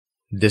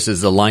This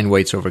is the Line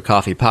Weights Over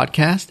Coffee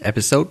podcast,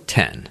 episode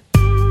 10.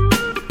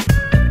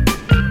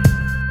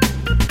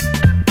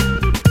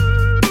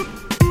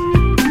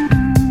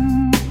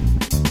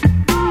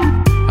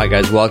 Hi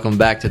guys, welcome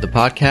back to the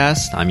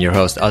podcast. I'm your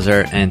host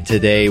Azhar, and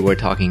today we're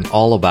talking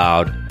all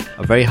about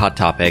a very hot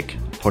topic,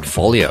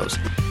 portfolios.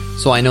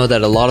 So I know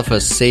that a lot of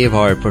us save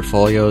our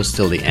portfolios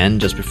till the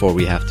end, just before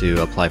we have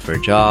to apply for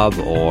a job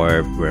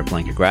or we're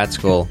applying to grad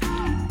school.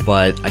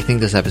 But I think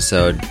this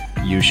episode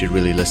you should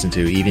really listen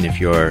to, even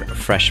if you're a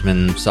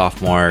freshman,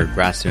 sophomore,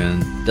 grad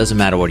student, doesn't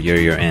matter what year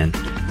you're in,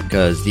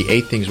 because the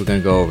 8 things we're going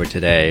to go over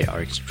today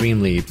are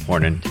extremely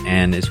important,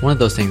 and it's one of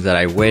those things that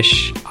I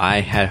wish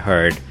I had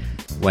heard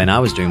when I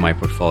was doing my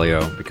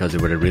portfolio, because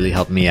it would have really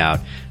helped me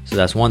out. So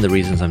that's one of the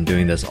reasons I'm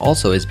doing this.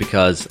 Also is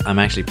because I'm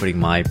actually putting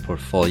my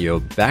portfolio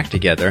back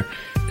together,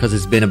 because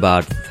it's been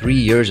about 3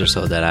 years or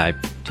so that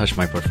I've touched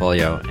my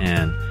portfolio,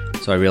 and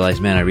so I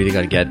realized, man, I really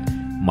got to get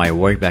my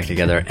work back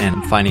together. And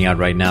I'm finding out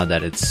right now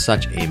that it's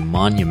such a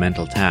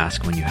monumental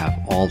task when you have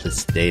all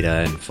this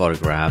data and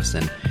photographs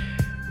and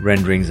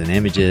renderings and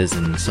images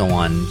and so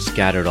on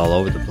scattered all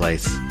over the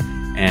place,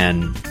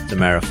 and it's a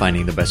matter of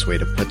finding the best way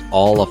to put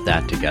all of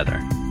that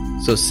together.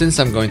 So since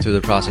I'm going through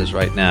the process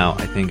right now,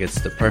 I think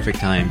it's the perfect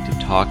time to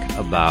talk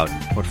about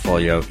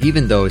portfolio,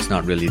 even though it's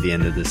not really the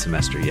end of the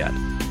semester yet.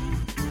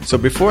 So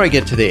before I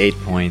get to the 8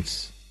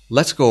 points,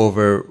 let's go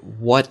over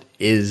what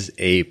is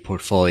a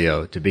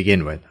portfolio to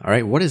begin with. All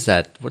right, what is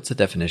that? What's the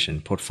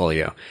definition?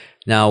 Portfolio.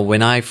 Now,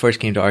 when I first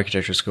came to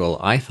architecture school,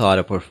 I thought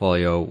a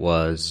portfolio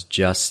was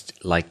just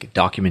like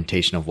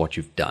documentation of what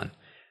you've done,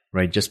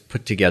 right? Just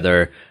put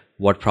together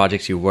what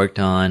projects you worked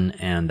on,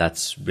 and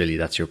that's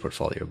your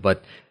portfolio.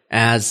 But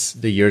as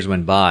the years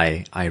went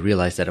by, I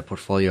realized that a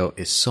portfolio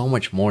is so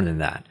much more than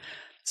that.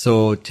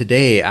 So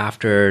today,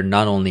 after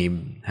not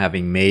only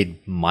having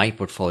made my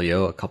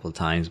portfolio a couple of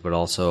times, but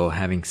also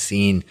having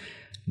seen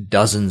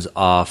dozens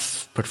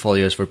of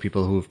portfolios for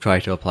people who've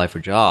tried to apply for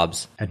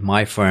jobs at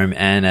my firm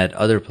and at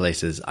other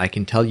places, I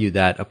can tell you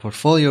that a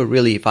portfolio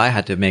really, if I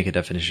had to make a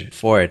definition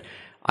for it,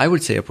 I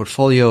would say a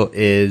portfolio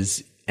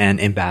is an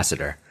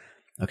ambassador.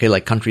 Okay,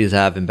 like countries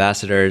have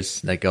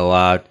ambassadors that go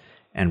out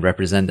and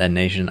represent that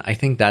nation. I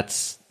think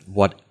that's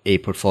what a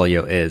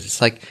portfolio is.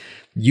 It's like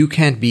you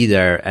can't be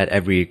there at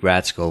every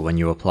grad school when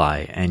you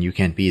apply, and you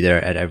can't be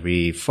there at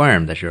every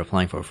firm that you're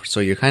applying for.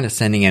 So you're kind of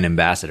sending an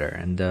ambassador,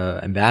 and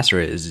the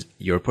ambassador is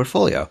your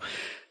portfolio.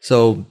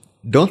 So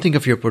don't think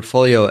of your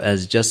portfolio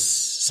as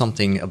just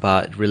something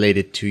about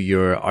related to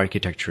your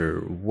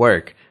architecture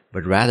work,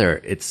 but rather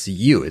it's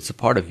you. It's a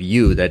part of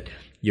you that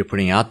you're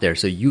putting out there.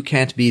 So you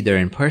can't be there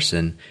in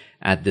person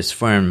at this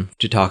firm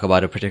to talk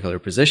about a particular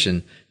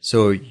position.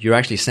 So you're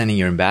actually sending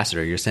your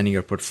ambassador. You're sending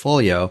your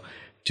portfolio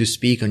to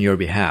speak on your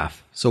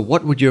behalf. So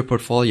what would your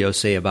portfolio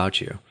say about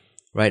you,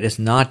 right? It's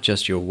not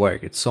just your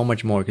work. It's so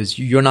much more, because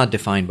you're not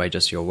defined by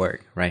just your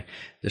work, right?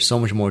 There's so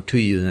much more to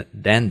you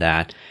than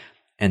that.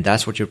 And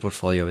that's what your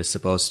portfolio is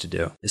supposed to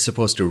do. It's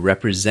supposed to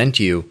represent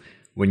you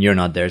when you're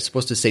not there. It's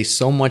supposed to say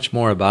so much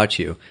more about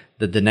you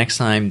that the next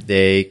time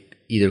they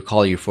either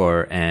call you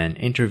for an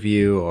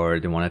interview or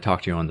they want to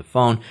talk to you on the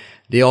phone,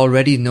 they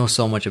already know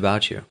so much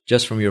about you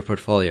just from your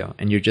portfolio.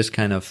 And you're just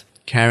kind of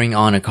carrying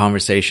on a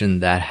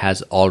conversation that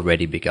has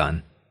already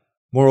begun.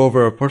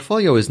 Moreover, a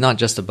portfolio is not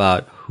just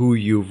about who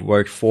you've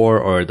worked for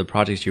or the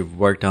projects you've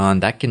worked on.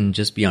 That can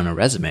just be on a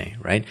resume,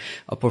 right?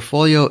 A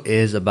portfolio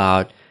is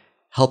about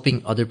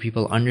helping other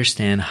people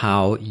understand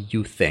how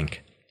you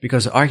think,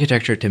 because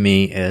architecture to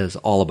me is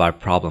all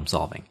about problem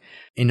solving.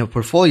 In a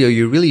portfolio,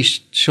 you're really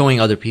showing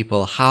other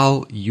people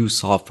how you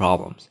solve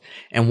problems.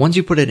 And once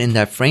you put it in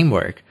that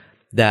framework,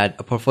 that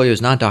a portfolio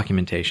is not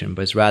documentation,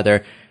 but it's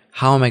rather,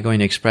 how am I going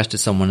to express to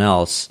someone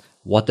else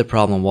what the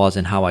problem was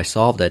and how I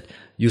solved it?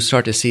 You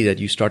start to see that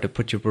you start to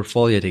put your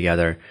portfolio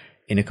together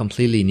in a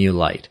completely new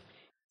light.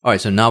 All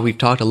right, so now we've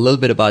talked a little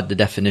bit about the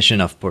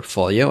definition of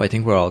portfolio. I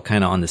think we're all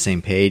kind of on the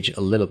same page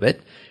a little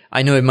bit.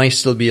 I know it might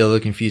still be a little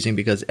confusing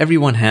because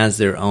everyone has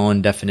their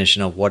own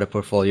definition of what a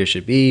portfolio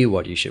should be,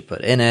 what you should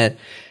put in it,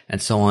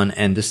 and so on.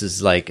 And this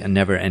is like a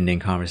never-ending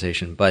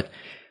conversation. But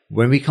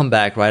when we come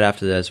back right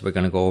after this, we're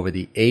going to go over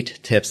the 8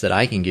 tips that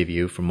I can give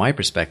you from my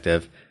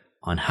perspective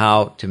on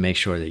how to make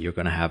sure that you're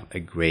going to have a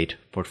great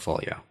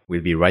portfolio.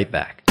 We'll be right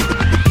back.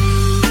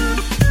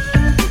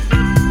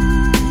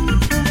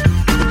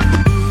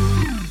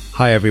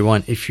 Hi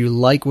everyone. If you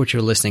like what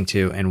you're listening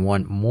to and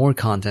want more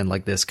content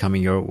like this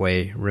coming your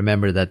way,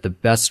 remember that the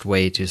best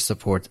way to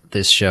support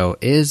this show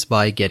is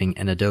by getting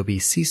an Adobe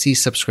CC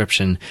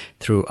subscription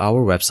through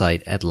our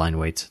website at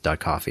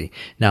lineweights.coffee.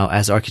 Now,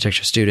 as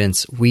architecture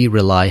students, we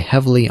rely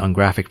heavily on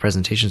graphic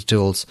presentations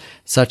tools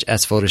such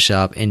as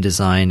Photoshop,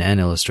 InDesign, and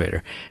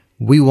Illustrator.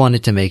 We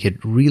wanted to make it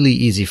really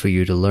easy for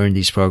you to learn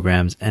these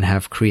programs and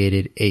have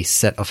created a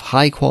set of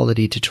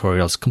high-quality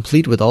tutorials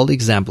complete with all the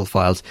example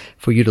files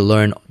for you to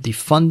learn the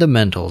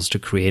fundamentals to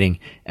creating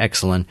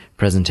excellent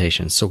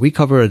presentations. So we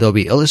cover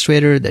Adobe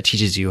Illustrator that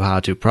teaches you how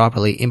to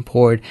properly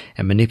import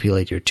and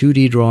manipulate your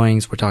 2D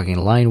drawings. We're talking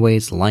line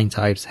weights, line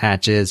types,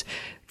 hatches,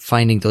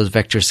 finding those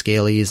vector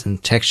scalies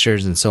and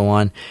textures and so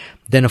on.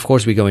 Then, of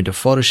course, we go into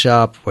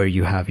Photoshop, where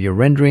you have your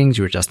renderings,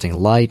 you're adjusting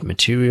light,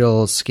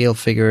 materials, scale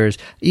figures,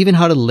 even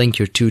how to link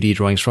your 2D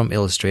drawings from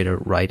Illustrator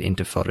right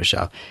into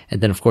Photoshop.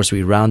 And then, of course,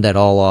 we round that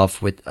all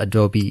off with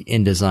Adobe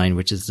InDesign,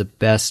 which is the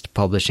best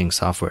publishing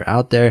software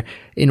out there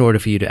in order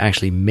for you to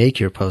actually make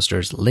your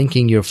posters,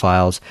 linking your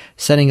files,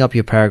 setting up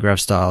your paragraph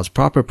styles,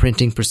 proper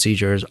printing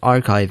procedures,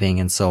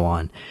 archiving, and so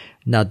on.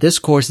 Now, this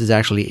course is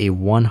actually a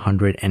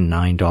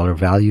 $109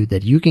 value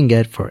that you can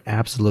get for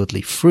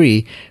absolutely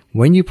free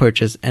when you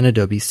purchase an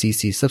Adobe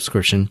CC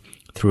subscription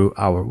through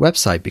our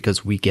website,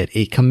 because we get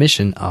a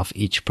commission off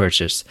each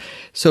purchase.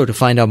 So to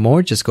find out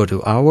more, just go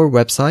to our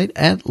website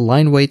at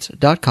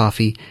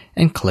lineweights.coffee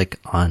and click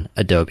on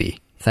Adobe.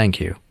 Thank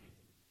you.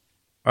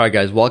 All right,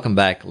 guys, welcome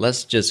back.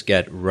 Let's just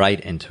get right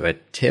into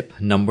it.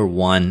 Tip number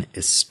 1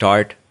 is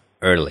start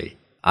early.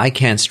 I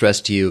can't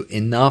stress to you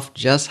enough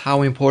just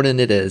how important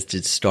it is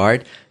to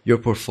start your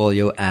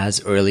portfolio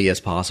as early as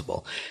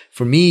possible.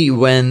 For me,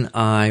 when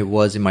I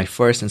was in my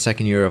first and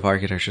second year of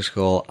architecture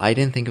school, I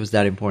didn't think it was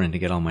that important to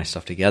get all my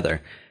stuff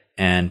together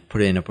and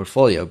put it in a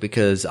portfolio,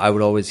 because I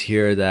would always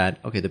hear that,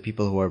 okay, the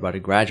people who are about to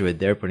graduate,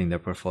 they're putting their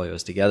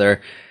portfolios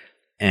together,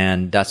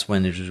 and that's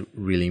when it's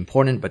really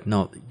important. But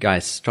no,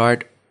 guys,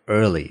 start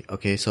early.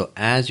 Okay, so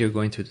as you're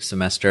going through the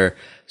semester,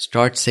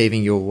 start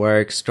saving your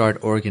work, start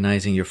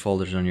organizing your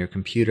folders on your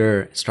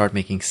computer, start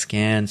making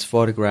scans,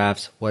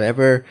 photographs,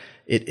 whatever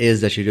it is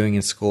that you're doing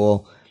in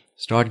school.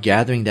 Start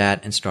gathering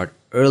that and start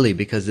early,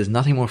 because there's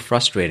nothing more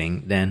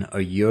frustrating than a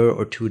year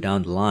or two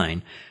down the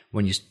line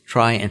when you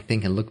try and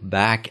think and look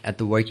back at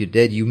the work you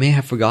did. You may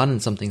have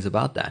forgotten some things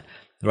about that,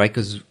 right?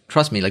 Because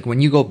trust me, like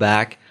when you go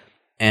back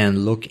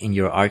and look in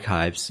your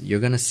archives, you're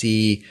going to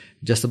see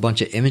just a bunch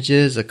of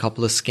images, a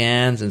couple of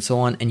scans, and so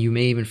on. And you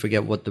may even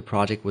forget what the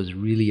project was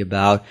really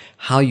about,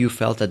 how you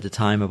felt at the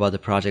time about the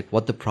project,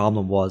 what the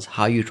problem was,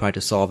 how you tried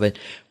to solve it,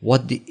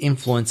 what the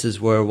influences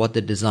were, what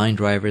the design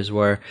drivers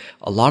were.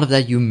 A lot of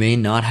that you may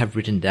not have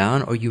written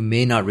down, or you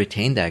may not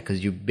retain that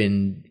because you've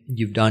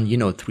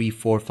done, 3,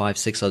 4, 5,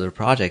 6 other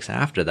projects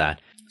after that.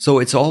 So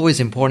it's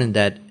always important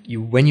that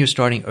when you're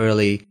starting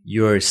early,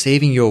 you're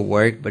saving your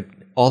work, but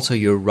also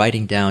you're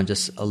writing down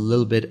just a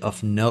little bit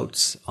of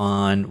notes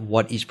on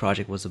what each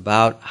project was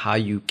about, how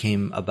you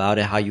came about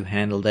it, how you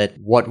handled it,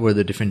 what were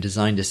the different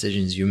design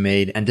decisions you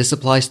made. And this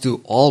applies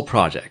to all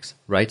projects,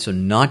 right? So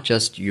not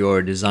just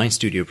your design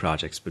studio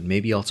projects, but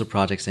maybe also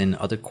projects in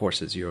other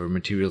courses, your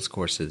materials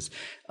courses,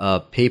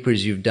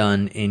 papers you've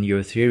done in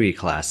your theory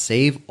class.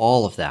 Save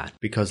all of that,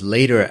 because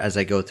later as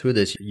I go through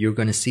this, you're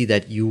going to see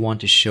that you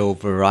want to show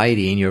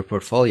variety in your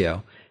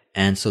portfolio.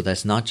 And so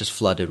that's not just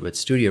flooded with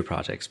studio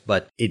projects,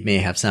 but it may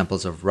have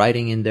samples of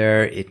writing in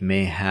there. It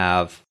may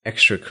have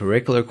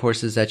extracurricular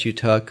courses that you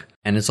took.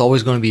 And it's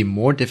always going to be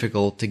more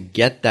difficult to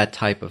get that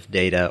type of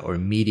data or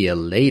media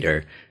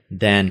later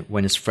than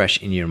when it's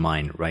fresh in your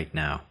mind right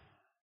now.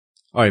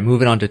 All right,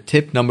 moving on to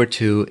tip number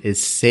 2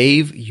 is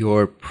save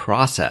your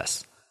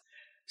process.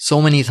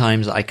 So many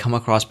times I come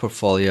across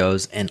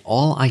portfolios and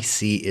all I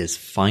see is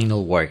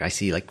final work. I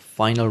see like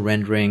final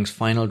renderings,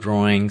 final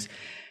drawings,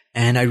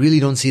 and I really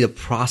don't see the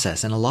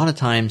process. And a lot of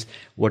times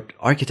what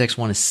architects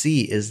want to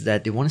see is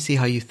that they want to see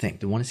how you think.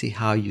 They want to see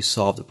how you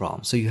solve the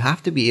problem. So you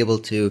have to be able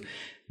to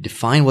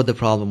define what the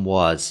problem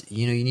was.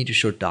 You need to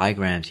show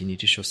diagrams. You need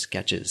to show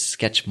sketches,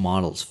 sketch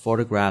models,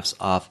 photographs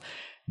of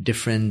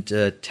different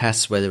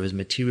tests, whether it was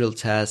material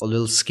tests or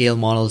little scale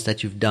models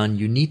that you've done.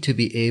 You need to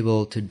be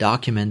able to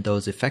document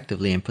those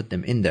effectively and put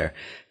them in there.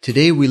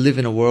 Today, we live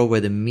in a world where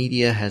the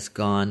media has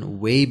gone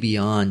way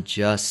beyond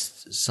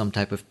just some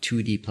type of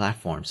 2D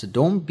platform. So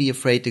don't be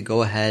afraid to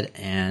go ahead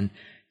and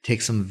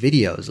take some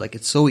videos. Like,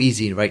 it's so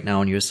easy right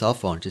now on your cell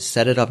phone. Just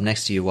set it up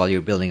next to you while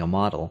you're building a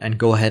model and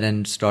go ahead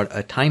and start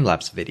a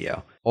time-lapse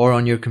video. Or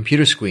on your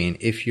computer screen,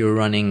 if you're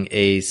running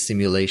a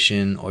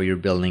simulation or you're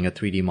building a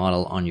 3D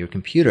model on your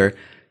computer,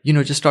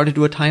 just start to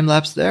do a time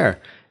lapse there.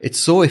 It's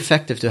so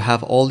effective to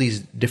have all these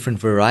different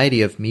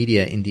variety of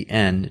media in the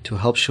end to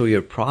help show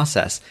your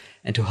process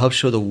and to help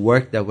show the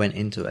work that went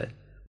into it.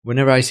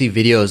 Whenever I see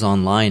videos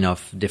online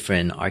of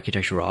different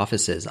architectural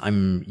offices,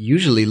 I'm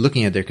usually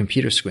looking at their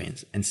computer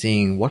screens and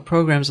seeing what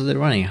programs are they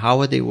running, how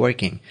are they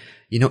working.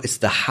 It's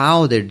the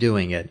how they're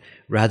doing it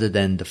rather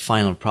than the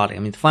final product. I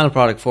mean, the final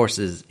product, of course,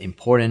 is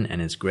important and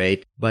is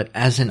great. But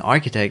as an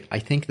architect, I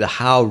think the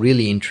how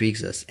really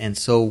intrigues us. And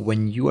so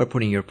when you are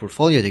putting your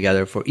portfolio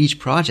together for each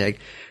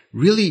project,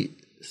 really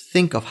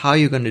think of how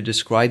you're going to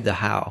describe the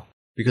how,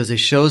 because it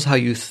shows how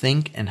you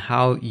think and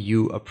how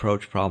you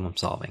approach problem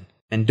solving.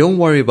 And don't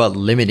worry about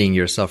limiting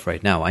yourself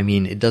right now. I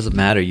mean, it doesn't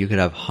matter. You could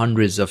have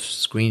hundreds of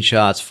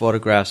screenshots,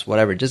 photographs,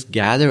 whatever. Just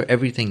gather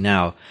everything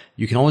now.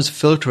 You can always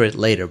filter it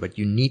later, but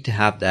you need to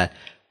have that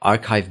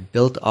archive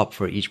built up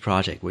for each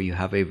project where you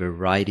have a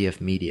variety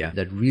of media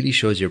that really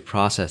shows your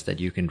process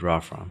that you can draw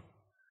from.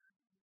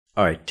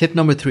 All right, tip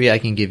number 3 I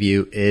can give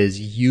you is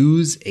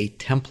use a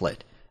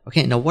template.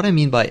 Okay, now what I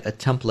mean by a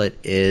template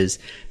is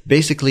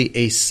basically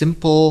a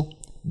simple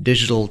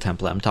digital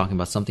template. I'm talking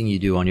about something you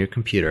do on your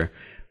computer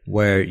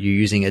where you're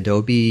using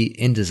Adobe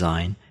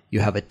InDesign. You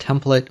have a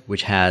template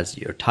which has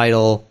your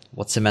title,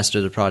 what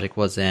semester the project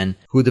was in,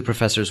 who the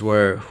professors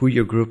were, who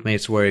your group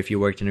mates were if you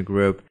worked in a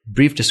group,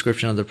 brief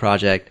description of the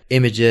project,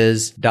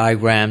 images,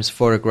 diagrams,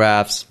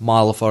 photographs,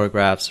 model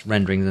photographs,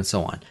 renderings, and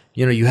so on.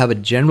 You have a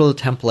general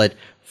template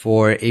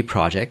for a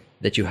project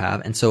that you have.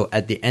 And so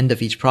at the end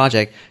of each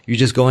project, you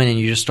just go in and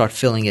you just start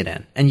filling it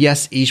in. And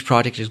yes, each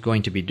project is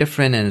going to be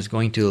different and is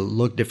going to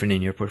look different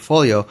in your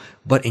portfolio.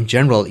 But in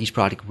general, each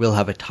project will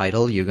have a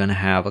title. You're going to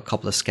have a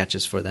couple of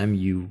sketches for them.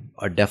 You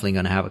are definitely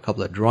going to have a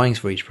couple of drawings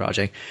for each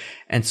project.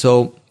 And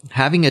so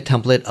having a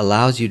template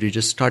allows you to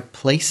just start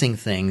placing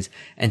things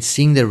and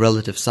seeing their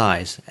relative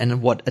size.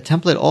 And what a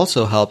template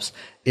also helps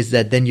is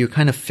that then you're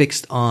kind of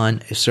fixed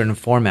on a certain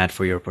format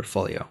for your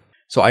portfolio.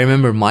 So I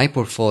remember my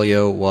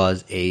portfolio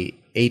was a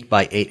 8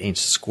 by 8 inch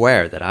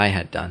square that I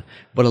had done,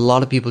 but a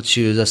lot of people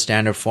choose a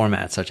standard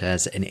format such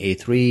as an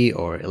A3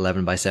 or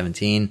 11 by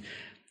 17,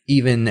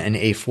 even an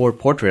A4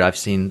 portrait. I've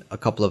seen a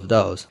couple of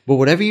those. But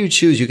whatever you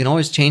choose, you can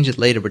always change it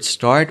later, but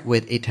start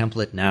with a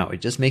template now.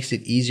 It just makes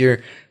it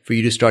easier for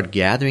you to start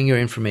gathering your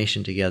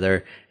information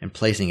together and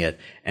placing it.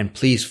 And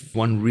please,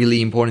 one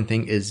really important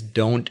thing is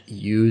don't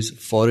use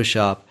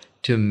Photoshop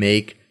to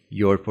make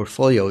your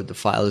portfolio. The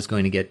file is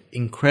going to get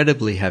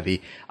incredibly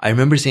heavy. I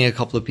remember seeing a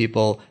couple of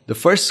people, the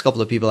first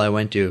couple of people I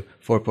went to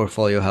for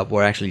Portfolio Hub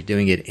were actually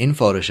doing it in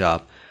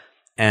Photoshop.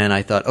 And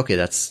I thought, okay,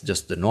 that's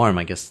just the norm.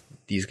 I guess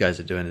these guys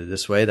are doing it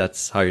this way.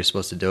 That's how you're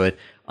supposed to do it.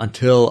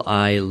 Until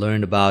I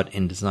learned about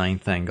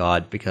InDesign, thank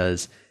God,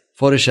 because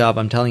Photoshop,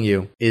 I'm telling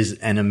you, is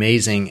an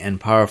amazing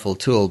and powerful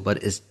tool,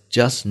 but it's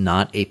just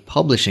not a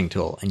publishing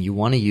tool. And you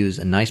want to use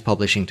a nice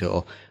publishing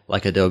tool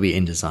like Adobe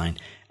InDesign.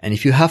 And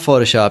if you have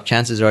Photoshop,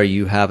 chances are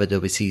you have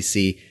Adobe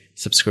CC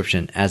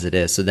subscription as it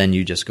is. So then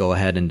you just go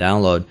ahead and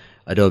download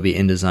Adobe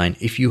InDesign.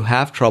 If you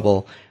have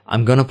trouble,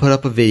 I'm going to put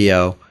up a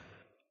video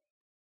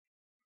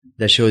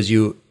that shows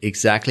you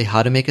exactly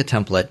how to make a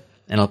template.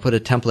 And I'll put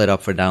a template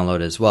up for download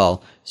as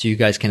well. So you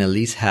guys can at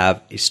least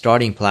have a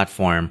starting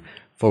platform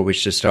for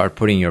which to start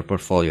putting your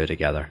portfolio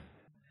together.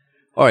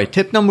 All right.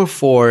 Tip number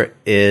 4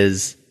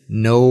 is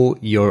know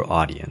your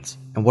audience.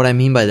 And what I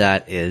mean by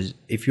that is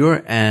if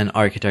you're an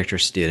architecture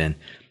student,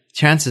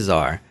 chances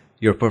are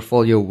your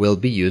portfolio will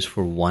be used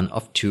for one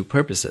of two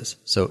purposes.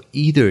 So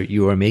either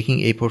you are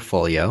making a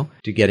portfolio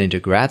to get into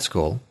grad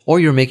school, or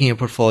you're making a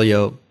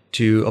portfolio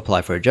to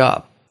apply for a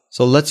job.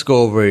 So let's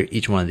go over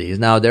each one of these.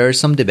 Now, there is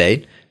some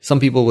debate. Some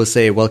people will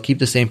say, well, keep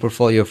the same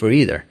portfolio for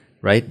either,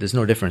 right? There's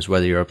no difference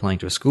whether you're applying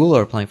to a school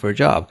or applying for a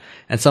job.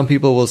 And some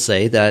people will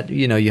say that,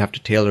 you have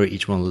to tailor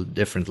each one a little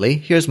differently.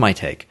 Here's my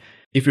take.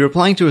 If you're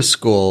applying to a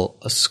school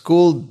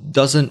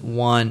doesn't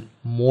want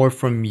more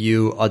from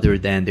you other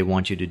than they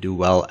want you to do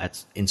well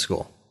in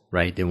school,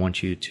 right? They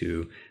want you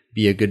to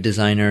be a good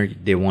designer.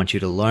 They want you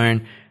to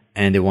learn,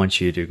 and they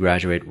want you to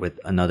graduate with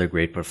another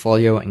great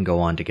portfolio and go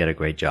on to get a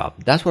great job.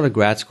 That's what a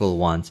grad school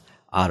wants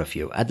out of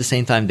you. At the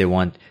same time, they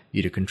want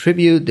you to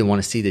contribute. They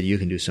want to see that you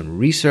can do some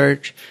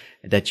research,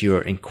 that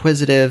you're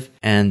inquisitive,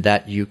 and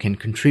that you can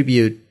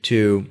contribute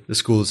to the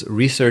school's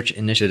research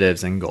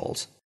initiatives and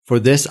goals. For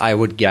this, I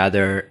would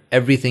gather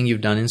everything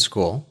you've done in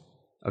school.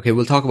 Okay,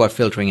 we'll talk about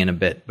filtering in a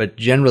bit, but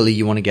generally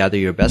you want to gather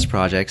your best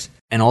projects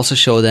and also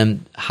show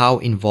them how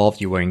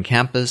involved you were in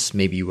campus.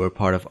 Maybe you were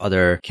part of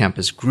other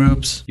campus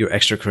groups, your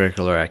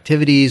extracurricular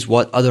activities.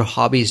 What other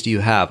hobbies do you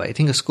have? I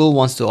think a school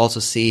wants to also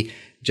see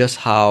just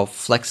how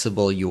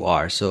flexible you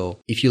are. So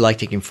if you like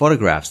taking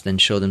photographs, then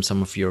show them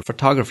some of your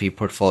photography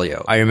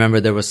portfolio. I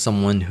remember there was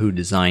someone who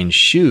designed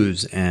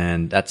shoes,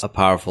 and that's a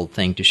powerful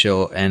thing to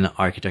show an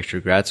architecture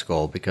grad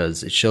school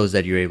because it shows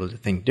that you're able to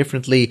think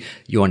differently.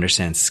 You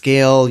understand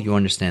scale. You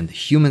understand the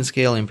human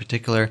scale in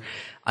particular.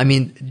 I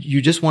mean,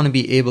 you just want to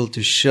be able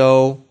to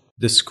show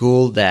the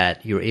school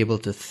that you're able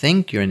to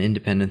think, you're an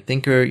independent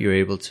thinker, you're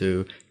able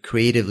to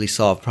creatively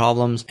solve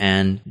problems,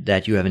 and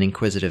that you have an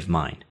inquisitive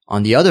mind.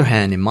 On the other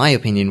hand, in my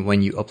opinion,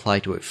 when you apply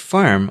to a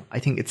firm, I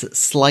think it's a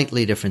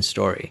slightly different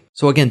story.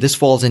 So again, this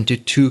falls into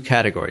two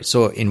categories.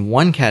 So in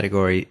one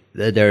category,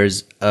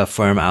 there's a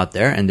firm out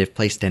there and they've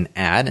placed an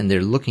ad and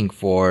they're looking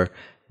for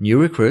new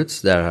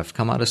recruits that have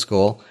come out of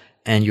school,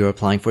 and you're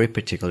applying for a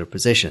particular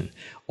position.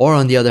 Or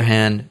on the other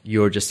hand,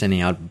 you're just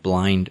sending out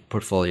blind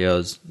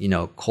portfolios,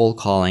 cold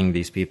calling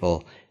these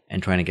people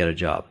and trying to get a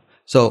job.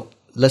 So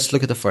let's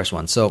look at the first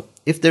one. So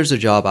if there's a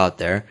job out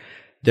there,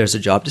 there's a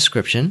job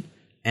description,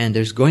 and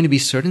there's going to be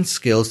certain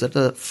skills that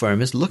the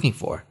firm is looking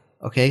for.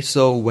 Okay,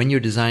 so when you're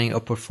designing a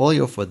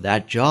portfolio for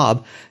that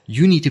job,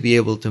 you need to be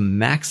able to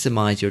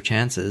maximize your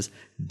chances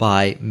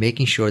by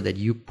making sure that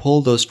you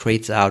pull those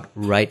traits out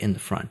right in the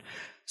front.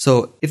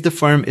 So if the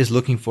firm is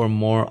looking for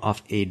more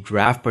of a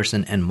draft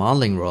person and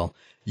modeling role,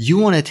 you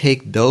want to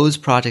take those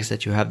projects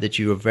that you have that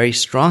you are very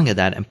strong at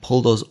that and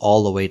pull those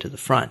all the way to the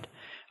front.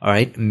 All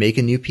right, make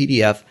a new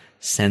PDF,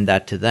 send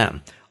that to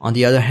them. On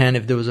the other hand,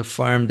 if there was a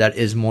firm that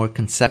is more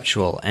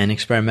conceptual and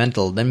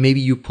experimental, then maybe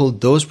you pull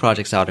those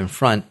projects out in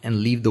front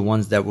and leave the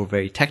ones that were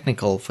very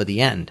technical for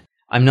the end.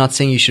 I'm not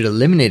saying you should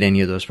eliminate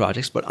any of those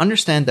projects, but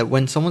understand that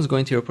when someone's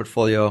going through your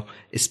portfolio,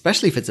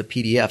 especially if it's a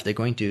PDF, they're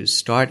going to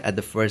start at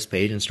the first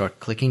page and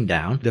start clicking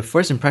down. The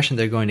first impression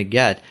they're going to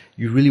get,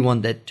 you really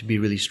want that to be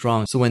really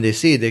strong. So when they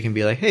see it, they can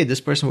be like, hey,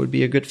 this person would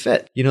be a good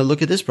fit.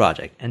 Look at this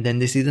project. And then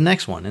they see the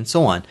next one and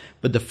so on.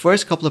 But the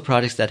first couple of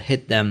projects that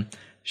hit them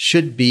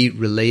should be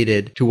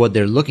related to what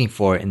they're looking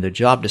for in the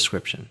job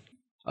description.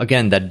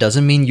 Again, that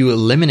doesn't mean you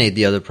eliminate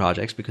the other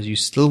projects because you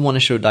still want to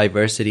show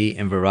diversity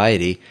and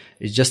variety.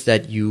 It's just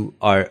that you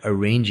are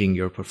arranging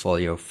your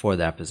portfolio for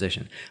that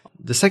position.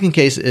 The second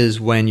case is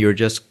when you're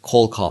just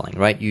cold calling,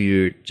 right?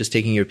 You're just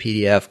taking your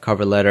PDF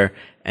cover letter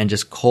and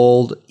just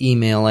cold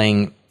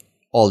emailing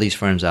all these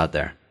firms out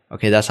there.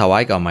 Okay, that's how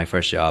I got my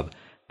first job,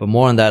 but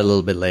more on that a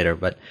little bit later.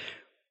 But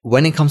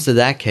when it comes to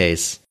that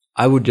case,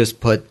 I would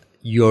just put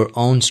your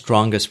own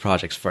strongest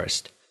projects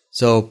first.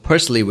 So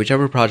personally,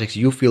 whichever projects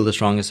you feel the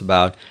strongest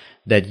about,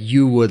 that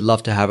you would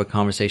love to have a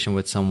conversation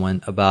with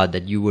someone about,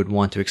 that you would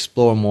want to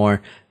explore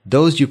more,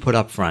 those you put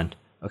up front,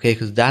 okay?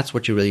 Because that's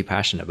what you're really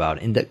passionate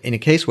about. In a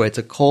case where it's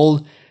a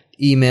cold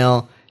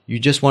email, you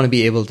just want to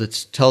be able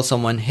to tell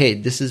someone, hey,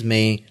 this is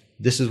me,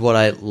 this is what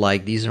I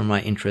like, these are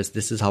my interests,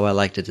 this is how I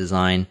like to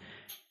design,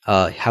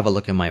 have a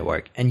look at my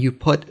work. And you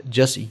put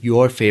just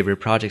your favorite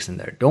projects in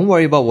there. Don't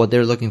worry about what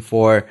they're looking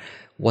for,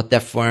 what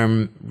that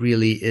firm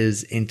really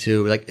is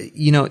into.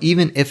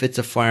 Even if it's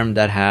a firm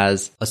that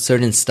has a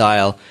certain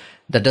style,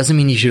 that doesn't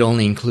mean you should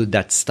only include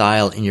that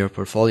style in your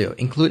portfolio.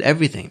 Include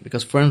everything,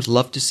 because firms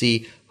love to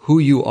see who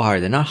you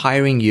are. They're not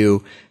hiring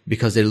you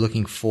because they're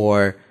looking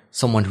for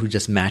someone who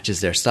just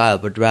matches their style,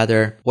 but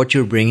rather what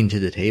you're bringing to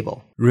the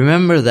table.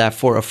 Remember that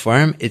for a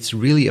firm, it's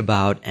really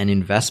about an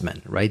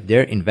investment, right?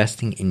 They're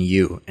investing in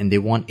you and they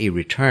want a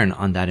return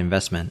on that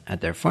investment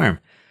at their firm.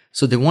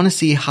 So they want to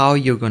see how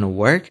you're going to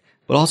work,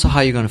 but also how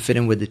you're going to fit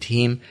in with the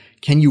team.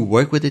 Can you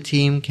work with the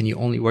team? Can you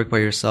only work by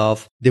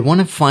yourself? They want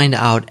to find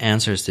out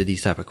answers to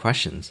these type of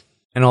questions.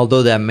 And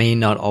although that may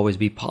not always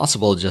be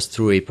possible just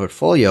through a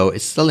portfolio,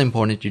 it's still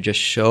important to just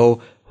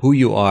show who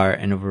you are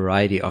and a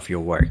variety of your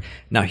work.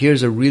 Now,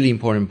 here's a really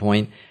important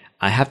point.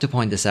 I have to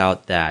point this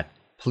out that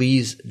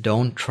please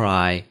don't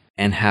try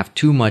and have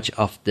too much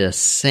of the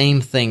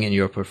same thing in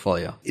your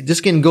portfolio.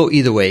 This can go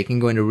either way. It can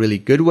go in a really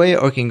good way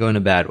or it can go in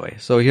a bad way.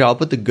 So here, I'll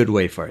put the good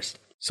way first.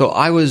 So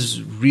I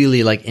was really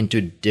into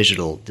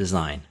digital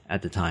design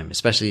at the time,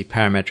 especially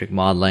parametric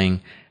modeling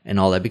and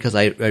all that, because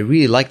I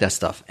really like that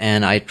stuff.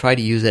 And I try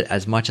to use it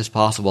as much as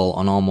possible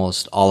on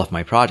almost all of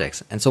my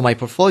projects. And so my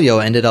portfolio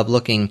ended up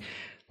looking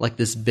like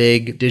this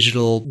big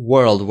digital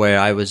world where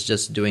I was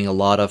just doing a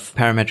lot of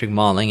parametric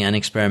modeling and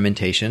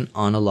experimentation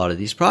on a lot of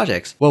these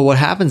projects. Well, what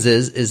happens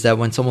is that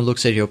when someone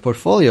looks at your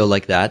portfolio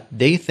like that,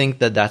 they think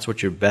that that's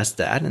what you're best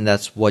at and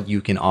that's what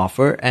you can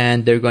offer,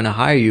 and they're going to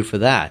hire you for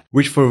that,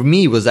 which for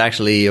me was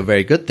actually a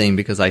very good thing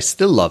because I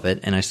still love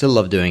it and I still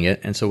love doing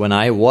it. And so when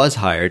I was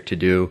hired to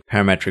do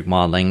parametric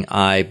modeling,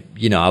 I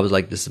was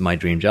like, this is my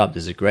dream job.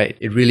 This is great.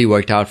 It really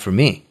worked out for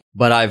me.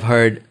 But I've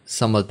heard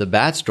some of the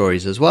bad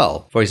stories as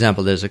well. For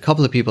example, there's a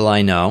couple of people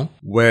I know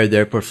where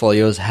their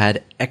portfolios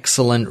had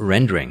excellent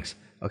renderings.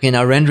 Okay,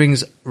 now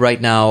renderings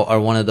right now are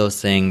one of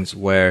those things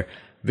where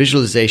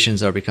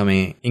visualizations are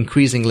becoming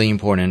increasingly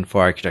important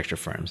for architecture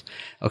firms.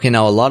 Okay,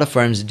 now a lot of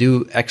firms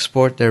do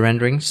export their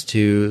renderings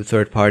to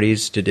third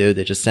parties to do.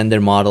 They just send their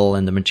model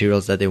and the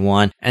materials that they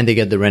want, and they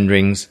get the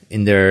renderings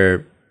in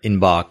their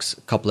inbox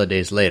a couple of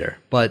days later.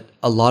 But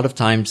a lot of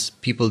times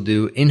people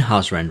do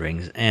in-house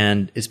renderings,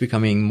 and it's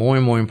becoming more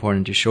and more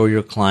important to show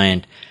your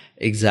client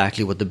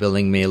exactly what the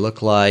building may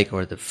look like,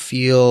 or the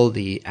feel,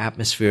 the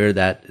atmosphere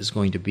that is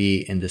going to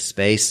be in this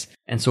space.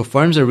 And so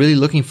firms are really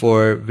looking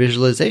for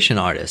visualization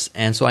artists.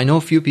 And so I know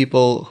a few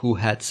people who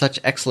had such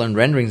excellent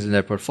renderings in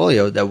their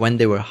portfolio that when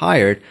they were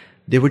hired,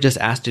 they were just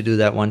asked to do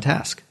that one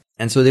task.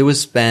 And so they would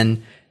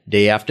spend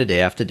day after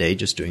day after day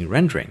just doing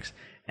renderings.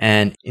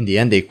 And in the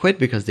end, they quit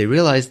because they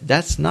realized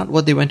that's not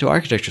what they went to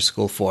architecture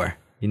school for.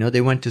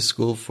 They went to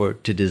school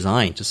to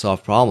design, to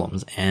solve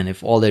problems. And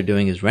if all they're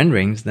doing is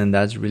renderings, then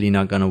that's really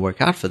not going to work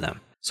out for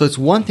them. So it's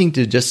one thing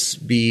to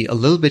just be a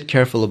little bit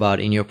careful about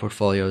in your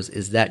portfolios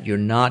is that you're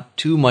not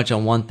too much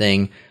on one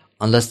thing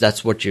unless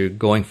that's what you're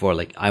going for.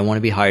 Like, I want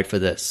to be hired for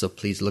this, so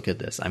please look at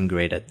this. I'm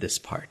great at this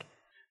part.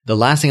 The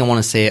last thing I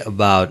want to say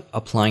about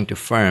applying to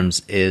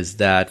firms is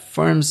that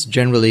firms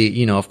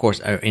generally, of course,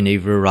 are in a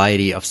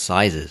variety of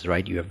sizes,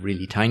 right? You have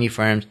really tiny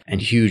firms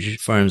and huge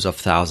firms of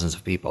thousands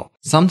of people.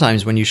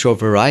 Sometimes when you show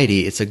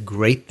variety, it's a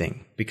great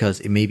thing because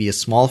it may be a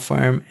small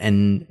firm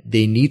and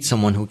they need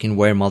someone who can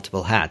wear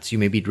multiple hats. You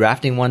may be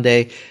drafting one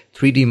day,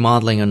 3D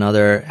modeling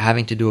another,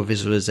 having to do a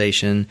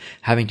visualization,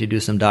 having to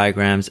do some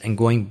diagrams, and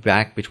going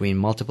back between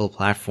multiple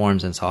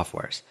platforms and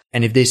softwares.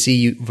 And if they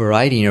see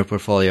variety in your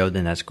portfolio,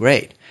 then that's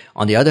great.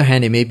 On the other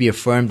hand, it may be a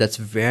firm that's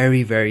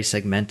very, very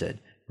segmented,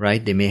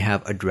 right? They may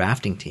have a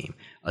drafting team,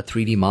 a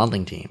 3D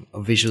modeling team,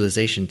 a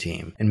visualization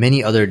team, and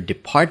many other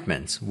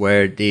departments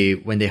where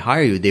when they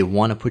hire you, they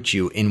want to put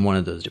you in one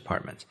of those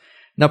departments.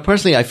 Now,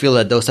 personally, I feel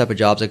that those type of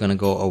jobs are going to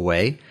go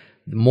away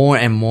more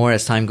and more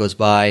as time goes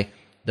by.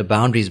 The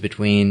boundaries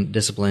between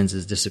disciplines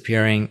is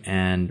disappearing,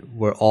 and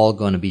we're all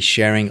going to be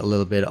sharing a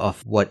little bit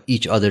of what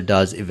each other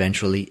does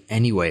eventually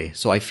anyway.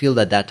 So I feel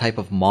that that type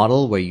of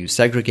model where you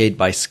segregate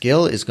by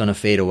skill is going to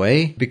fade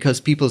away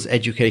because people's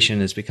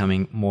education is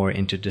becoming more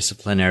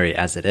interdisciplinary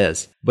as it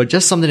is. But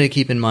just something to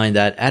keep in mind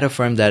that at a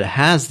firm that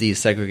has these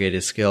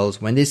segregated skills,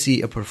 when they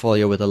see a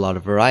portfolio with a lot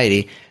of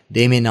variety,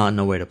 they may not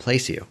know where to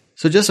place you.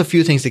 So just a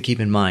few things to keep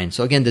in mind.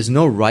 So again, there's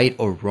no right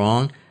or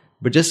wrong,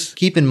 but just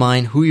keep in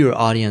mind who your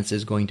audience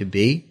is going to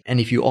be. And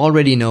if you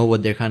already know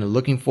what they're kind of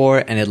looking for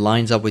and it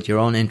lines up with your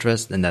own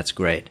interests, then that's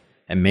great.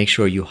 And make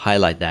sure you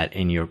highlight that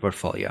in your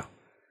portfolio.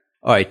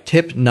 All right,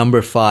 tip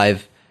number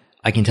 5,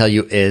 I can tell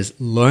you, is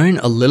learn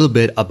a little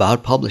bit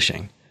about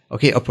publishing.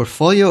 Okay, a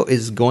portfolio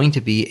is going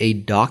to be a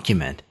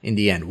document in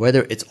the end,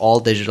 whether it's all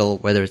digital,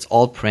 whether it's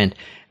all print.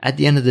 At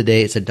the end of the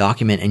day, it's a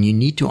document, and you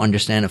need to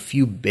understand a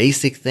few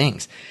basic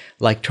things,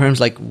 like terms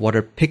like what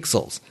are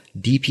pixels,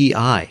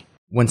 DPI.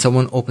 When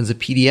someone opens a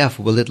PDF,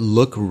 will it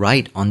look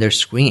right on their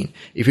screen?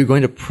 If you're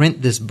going to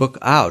print this book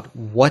out,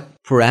 what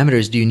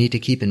parameters do you need to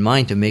keep in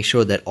mind to make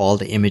sure that all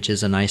the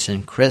images are nice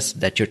and crisp,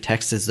 that your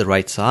text is the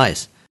right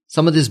size?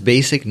 Some of this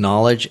basic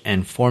knowledge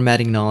and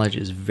formatting knowledge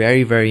is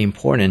very, very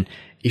important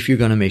if you're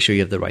going to make sure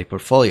you have the right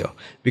portfolio.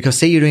 Because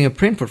say you're doing a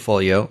print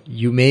portfolio,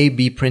 you may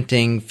be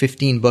printing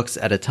 15 books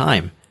at a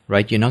time.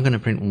 Right? You're not going to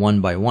print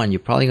one by one. You're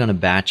probably going to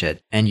batch it,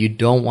 and you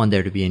don't want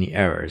there to be any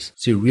errors.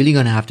 So you're really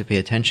going to have to pay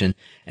attention.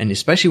 And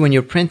especially when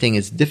you're printing,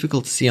 it's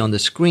difficult to see on the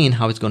screen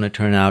how it's going to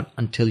turn out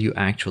until you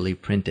actually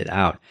print it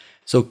out.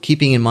 So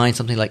keeping in mind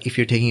something like if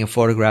you're taking a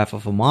photograph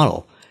of a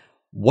model,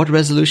 what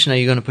resolution are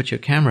you going to put your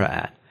camera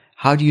at?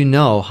 How do you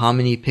know how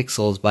many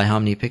pixels by how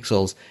many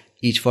pixels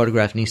each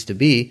photograph needs to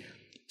be,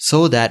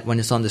 so that when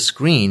it's on the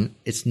screen,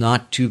 it's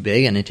not too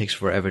big and it takes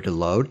forever to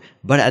load,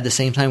 but at the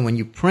same time, when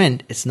you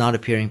print, it's not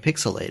appearing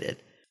pixelated.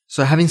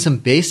 So having some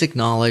basic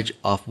knowledge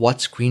of what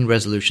screen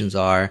resolutions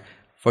are,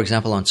 for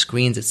example, on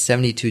screens, it's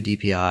 72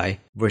 dpi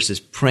versus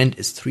print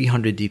is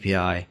 300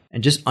 dpi,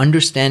 and just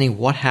understanding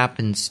what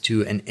happens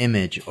to an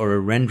image or a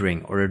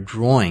rendering or a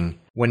drawing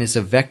when it's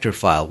a vector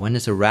file, when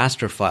it's a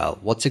raster file,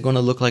 what's it going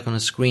to look like on a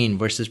screen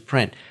versus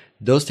print.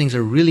 Those things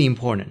are really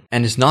important.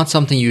 And it's not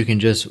something you can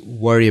just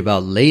worry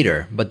about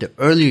later, but the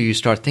earlier you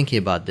start thinking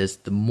about this,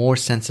 the more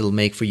sense it'll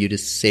make for you to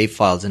save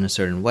files in a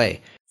certain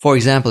way. For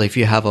example, if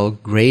you have a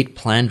great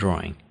plan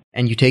drawing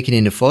and you take it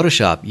into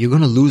Photoshop, you're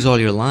going to lose all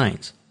your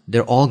lines.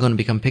 They're all going to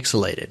become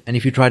pixelated. And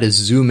if you try to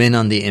zoom in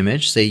on the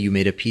image, say you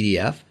made a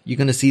PDF, you're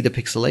going to see the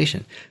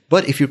pixelation.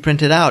 But if you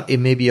print it out, it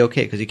may be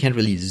okay because you can't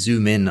really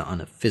zoom in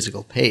on a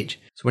physical page.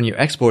 So when you're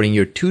exporting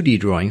your 2D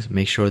drawings,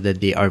 make sure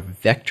that they are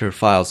vector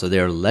files so they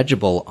are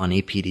legible on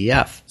a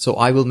PDF. So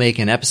I will make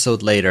an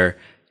episode later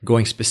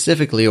going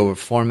specifically over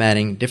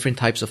formatting different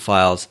types of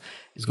files.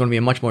 It's going to be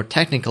a much more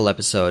technical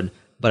episode,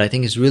 but I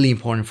think it's really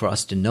important for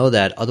us to know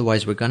that.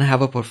 Otherwise, we're going to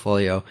have a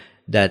portfolio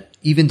that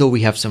even though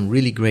we have some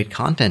really great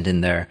content in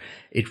there,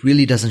 it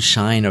really doesn't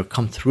shine or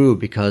come through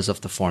because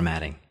of the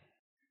formatting.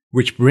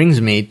 Which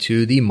brings me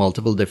to the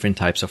multiple different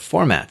types of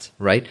formats,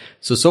 right?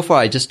 So far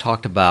I just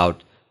talked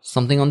about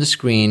something on the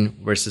screen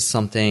versus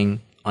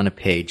something on a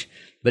page.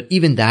 But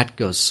even that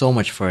goes so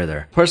much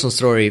further. Personal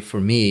story for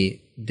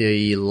me,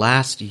 the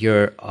last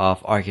year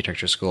of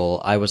architecture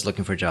school, I was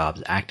looking for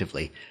jobs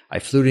actively. I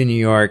flew to New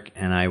York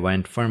and I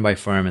went firm by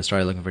firm and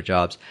started looking for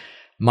jobs.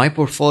 My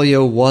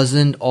portfolio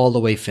wasn't all the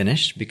way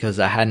finished because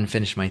I hadn't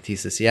finished my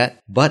thesis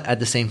yet, but at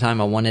the same time,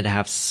 I wanted to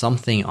have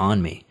something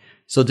on me.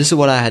 So this is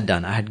what I had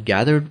done. I had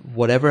gathered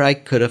whatever I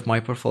could of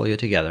my portfolio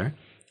together.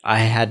 I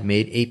had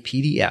made a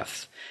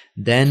PDF.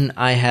 Then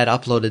I had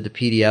uploaded the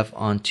PDF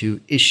onto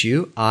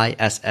issuu.com,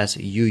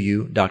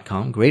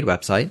 great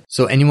website.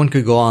 So anyone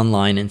could go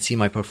online and see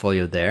my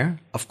portfolio there.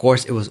 Of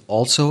course, it was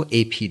also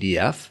a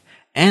PDF.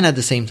 And at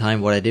the same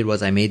time, what I did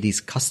was I made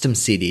these custom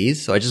CDs.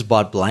 So I just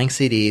bought blank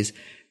CDs,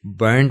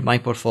 burned my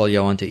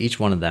portfolio onto each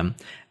one of them,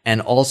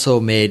 and also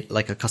made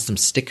like a custom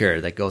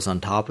sticker that goes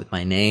on top with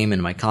my name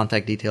and my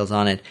contact details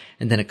on it,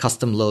 and then a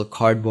custom little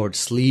cardboard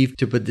sleeve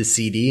to put the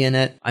CD in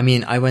it. I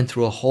mean, I went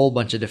through a whole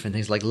bunch of different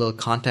things like little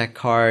contact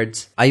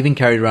cards. I even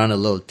carried around a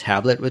little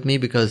tablet with me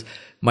because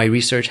my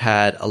research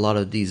had a lot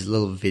of these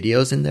little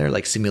videos in there,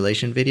 like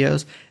simulation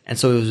videos. And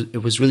so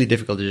it was really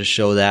difficult to just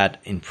show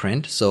that in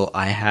print. So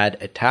I had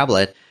a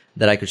tablet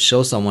that I could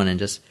show someone and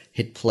just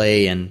hit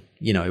play and,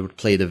 it would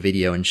play the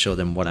video and show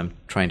them what I'm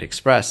trying to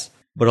express.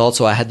 But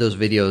also I had those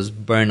videos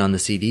burned on the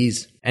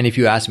CDs. And if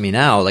you ask me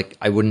now, like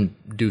I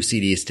wouldn't do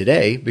CDs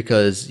today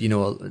because,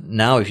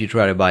 now if you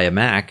try to buy a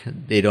Mac,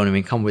 they don't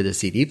even come with a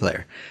CD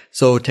player.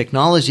 So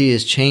technology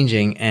is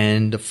changing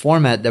and the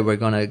format that we're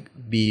going to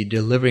be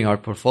delivering our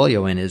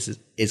portfolio in is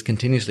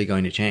continuously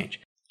going to change.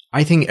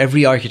 I think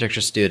every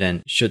architecture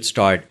student should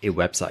start a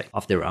website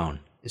of their own.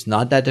 It's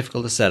not that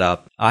difficult to set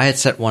up. I had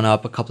set one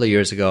up a couple of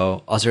years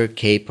ago,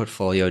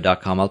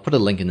 UzerKportfolio.com. I'll put a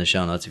link in the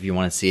show notes if you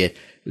want to see it.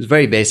 It was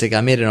very basic.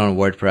 I made it on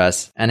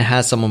WordPress and it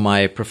has some of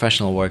my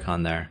professional work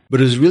on there. But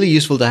it was really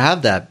useful to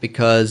have that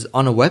because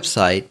on a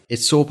website,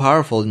 it's so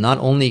powerful. Not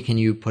only can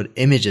you put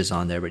images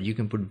on there, but you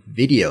can put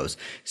videos.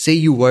 Say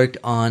you worked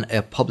on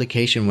a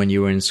publication when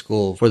you were in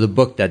school for the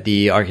book that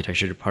the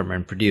architecture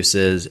department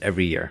produces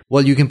every year.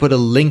 Well, you can put a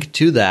link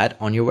to that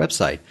on your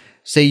website.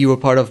 Say you were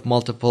part of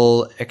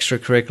multiple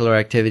extracurricular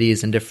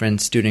activities in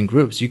different student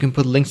groups. You can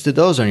put links to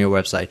those on your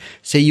website.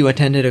 Say you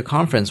attended a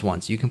conference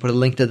once. You can put a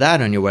link to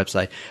that on your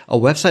website. A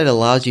website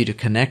allows you to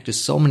connect to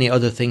so many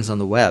other things on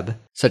the web,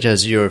 such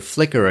as your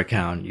Flickr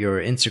account, your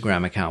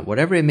Instagram account,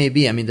 whatever it may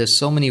be. I mean, there's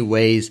so many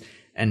ways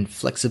and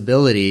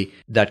flexibility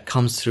that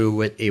comes through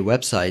with a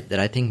website that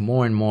I think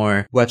more and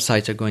more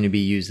websites are going to be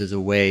used as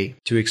a way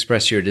to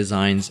express your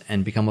designs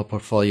and become a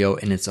portfolio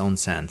in its own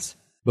sense.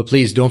 But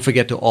please don't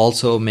forget to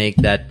also make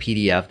that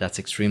PDF. That's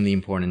extremely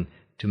important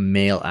to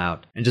mail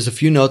out. And just a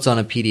few notes on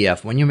a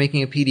PDF. When you're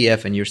making a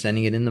PDF and you're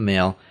sending it in the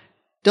mail,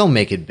 don't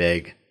make it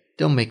big.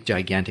 Don't make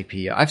gigantic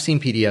PDF. I've seen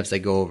PDFs that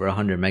go over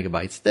 100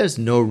 megabytes. There's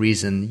no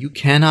reason. You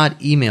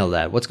cannot email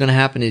that. What's going to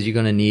happen is you're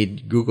going to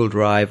need Google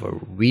Drive or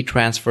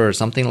WeTransfer or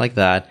something like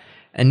that.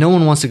 And no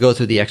one wants to go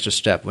through the extra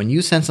step. When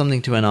you send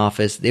something to an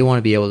office, they want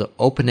to be able to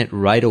open it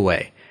right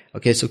away.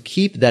 Okay, so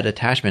keep that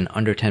attachment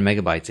under 10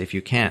 megabytes if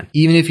you can.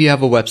 Even if you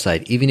have a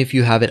website, even if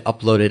you have it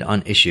uploaded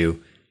on Issuu,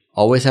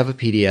 always have a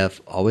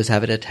PDF, always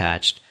have it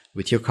attached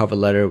with your cover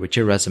letter, with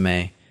your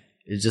resume.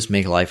 It'll just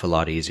make life a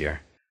lot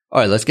easier.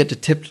 All right, let's get to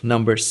tip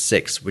number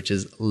 6, which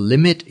is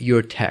limit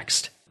your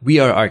text. We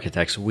are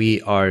architects.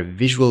 We are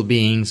visual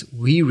beings.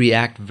 We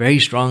react very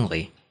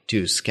strongly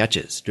to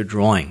sketches, to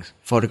drawings,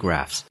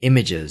 photographs,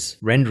 images,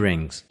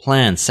 renderings,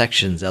 plans,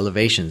 sections,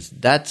 elevations.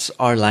 That's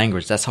our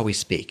language. That's how we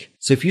speak.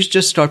 So if you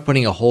just start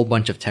putting a whole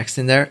bunch of text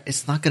in there,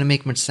 it's not going to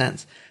make much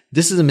sense.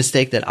 This is a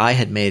mistake that I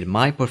had made.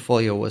 My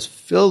portfolio was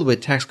filled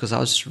with text because I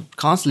was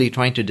constantly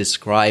trying to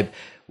describe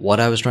what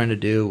I was trying to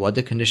do, what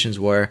the conditions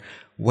were,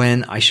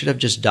 when I should have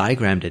just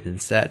diagrammed it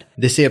instead.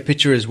 They say a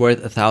picture is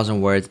worth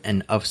 1,000 words,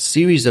 and a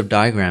series of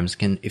diagrams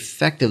can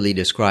effectively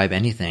describe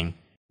anything,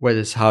 whether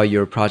it's how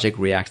your project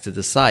reacts to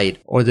the site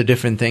or the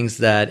different things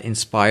that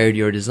inspired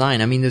your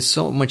design. I mean, it's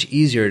so much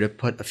easier to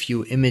put a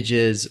few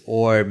images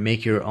or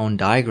make your own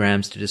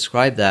diagrams to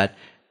describe that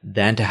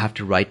than to have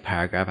to write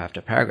paragraph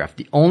after paragraph.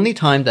 The only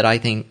time that I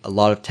think a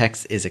lot of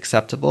text is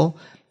acceptable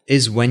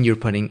is when you're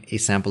putting a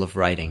sample of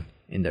writing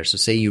in there. So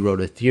say you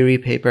wrote a theory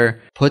paper,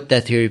 put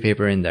that theory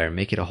paper in there,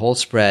 make it a whole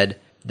spread,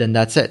 then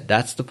that's it.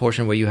 That's the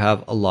portion where you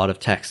have a lot of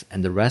text.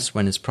 And the rest,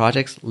 when it's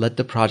projects, let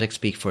the project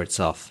speak for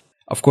itself.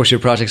 Of course, your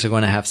projects are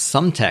going to have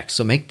some text,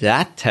 so make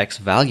that text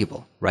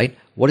valuable, right?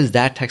 What is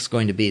that text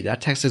going to be?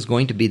 That text is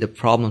going to be the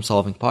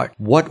problem-solving part.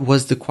 What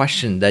was the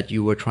question that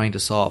you were trying to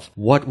solve?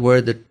 What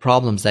were the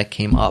problems that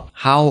came up?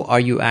 How are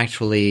you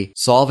actually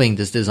solving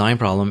this design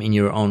problem in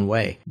your own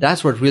way?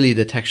 That's what really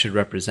the text should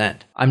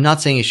represent. I'm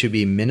not saying it should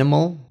be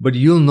minimal, but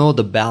you'll know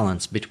the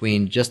balance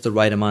between just the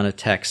right amount of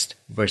text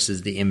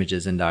versus the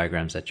images and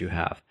diagrams that you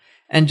have.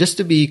 And just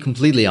to be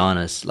completely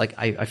honest, like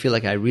I feel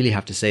like I really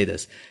have to say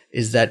this,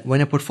 is that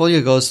when a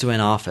portfolio goes to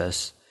an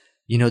office,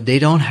 they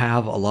don't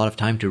have a lot of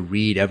time to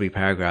read every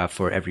paragraph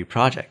for every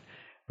project,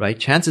 right?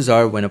 Chances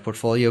are when a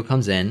portfolio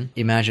comes in,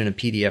 imagine a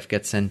PDF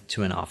gets sent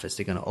to an office.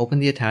 They're going to open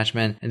the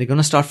attachment and they're going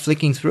to start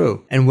flicking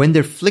through. And when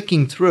they're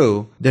flicking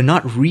through, they're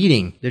not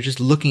reading. They're just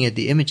looking at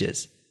the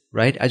images,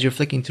 right? As you're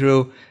flicking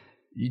through,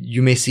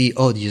 you may see,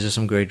 oh, these are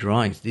some great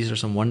drawings. These are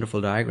some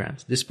wonderful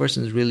diagrams. This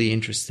person is really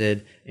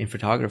interested in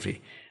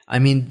photography. I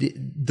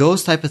mean,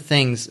 those type of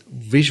things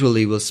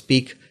visually will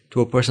speak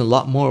to a person a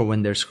lot more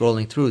when they're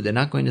scrolling through. They're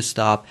not going to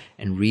stop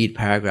and read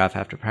paragraph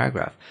after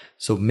paragraph.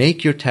 So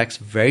make your text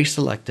very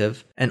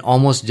selective and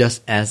almost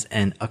just as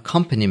an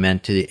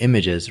accompaniment to the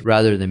images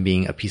rather than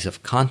being a piece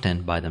of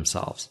content by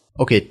themselves.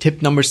 Okay,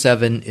 tip number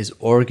 7 is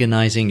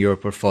organizing your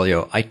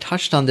portfolio. I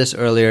touched on this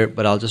earlier,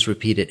 but I'll just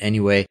repeat it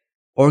anyway.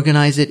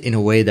 Organize it in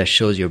a way that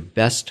shows your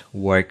best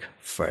work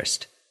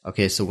first.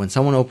 Okay, so when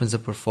someone opens a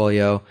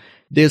portfolio,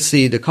 they'll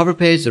see the cover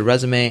page, the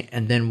resume,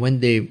 and then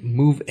when they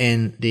move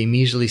in, they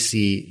immediately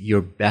see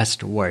your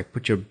best work.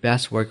 Put your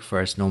best work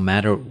first, no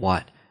matter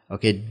what.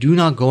 Okay, do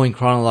not go in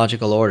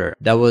chronological order.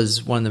 That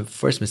was one of the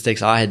first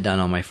mistakes I had done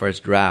on my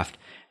first draft.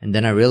 And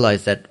then I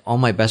realized that all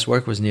my best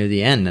work was near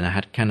the end, and I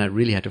had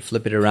really had to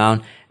flip it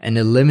around and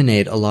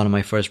eliminate a lot of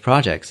my first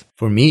projects.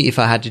 For me, if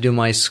I had to do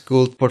my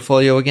school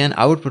portfolio again,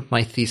 I would put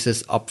my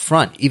thesis up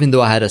front. Even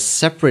though I had a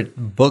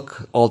separate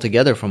book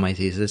altogether for my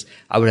thesis,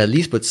 I would at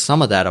least put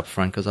some of that up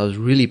front because I was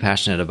really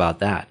passionate about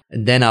that.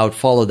 And then I would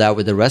follow that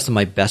with the rest of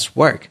my best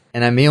work.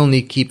 And I may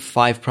only keep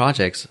 5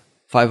 projects,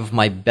 5 of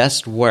my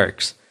best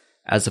works,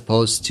 as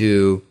opposed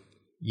to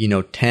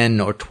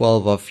 10 or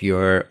 12 of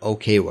your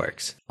okay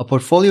works. A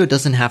portfolio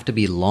doesn't have to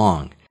be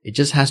long. It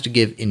just has to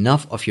give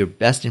enough of your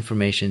best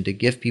information to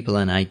give people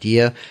an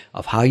idea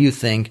of how you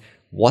think,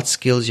 what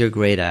skills you're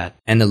great at,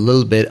 and a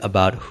little bit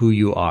about who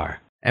you are.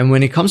 And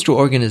when it comes to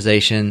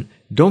organization,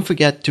 don't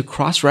forget to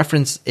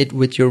cross-reference it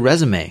with your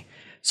resume.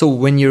 So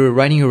when you're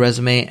writing your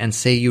resume and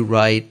say you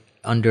write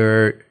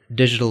under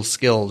digital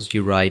skills,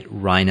 you write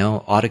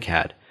Rhino,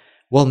 AutoCAD.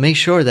 Well, make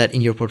sure that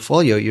in your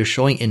portfolio, you're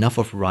showing enough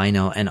of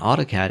Rhino and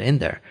AutoCAD in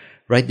there,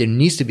 right? There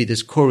needs to be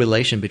this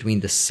correlation between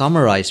the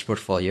summarized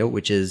portfolio,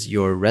 which is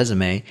your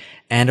resume,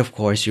 and of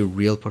course, your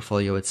real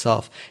portfolio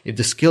itself. If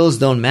the skills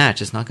don't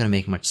match, it's not going to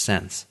make much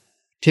sense.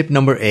 Tip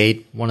number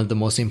 8, one of the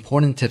most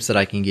important tips that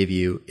I can give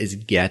you is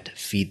get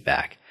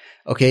feedback.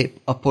 Okay,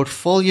 a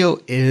portfolio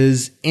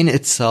is in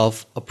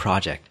itself a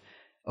project.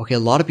 Okay, a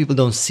lot of people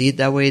don't see it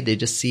that way. They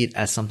just see it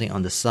as something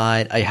on the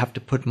side. I have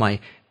to put my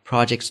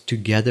projects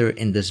together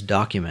in this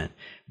document.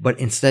 But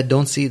instead,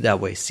 don't see it that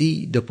way.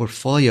 See the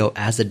portfolio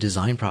as a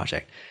design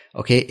project.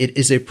 Okay, it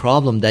is a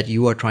problem that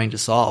you are trying to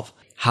solve.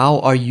 How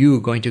are you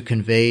going to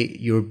convey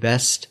your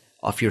best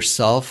of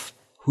yourself,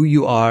 who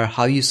you are,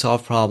 how you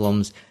solve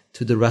problems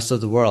to the rest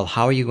of the world?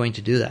 How are you going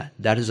to do that?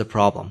 That is a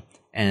problem.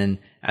 And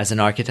as an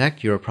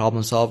architect, you're a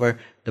problem solver.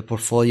 The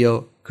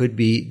portfolio could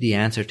be the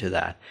answer to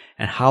that.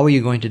 And how are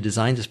you going to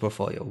design this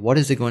portfolio? What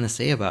is it going to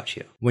say about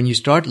you? When you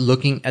start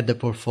looking at the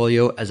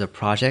portfolio as a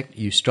project,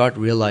 you start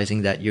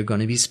realizing that you're going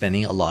to be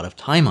spending a lot of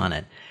time on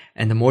it.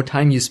 And the more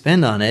time you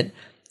spend on it,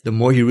 the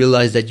more you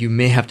realize that you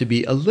may have to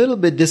be a little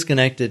bit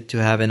disconnected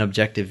to have an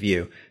objective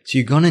view. So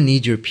you're going to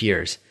need your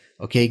peers.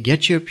 Okay,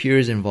 get your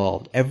peers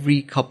involved.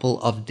 Every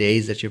couple of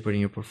days that you're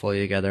putting your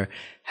portfolio together,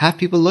 have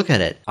people look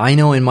at it. I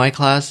know in my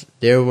class,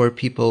 there were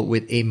people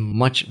with a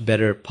much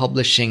better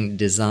publishing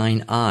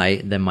design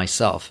eye than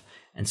myself.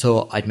 And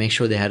so I'd make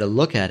sure they had a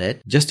look at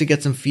it just to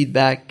get some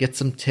feedback, get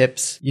some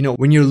tips. You know,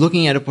 when you're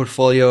looking at a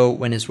portfolio,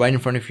 when it's right in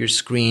front of your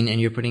screen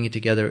and you're putting it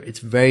together, it's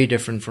very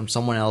different from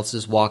someone else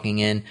just walking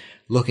in,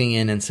 looking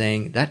in and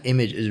saying, that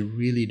image is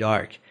really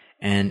dark.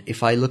 And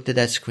if I looked at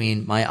that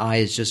screen, my eye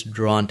is just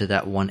drawn to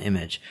that one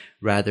image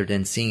rather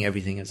than seeing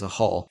everything as a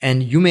whole.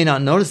 And you may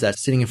not notice that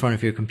sitting in front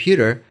of your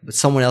computer, but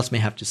someone else may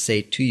have to say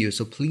it to you.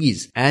 So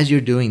please, as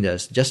you're doing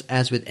this, just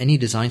as with any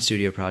design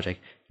studio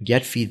project,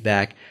 get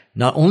feedback,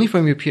 not only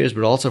from your peers,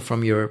 but also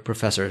from your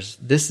professors.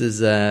 This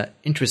is an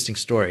interesting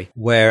story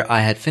where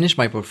I had finished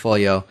my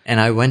portfolio and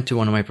I went to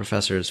one of my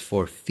professors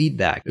for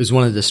feedback. It was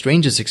one of the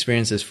strangest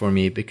experiences for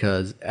me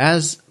because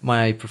as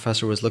my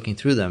professor was looking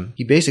through them,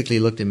 he basically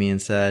looked at me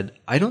and said,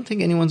 I don't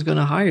think anyone's going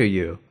to hire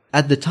you.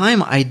 At the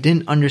time, I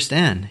didn't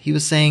understand. He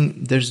was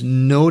saying there's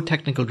no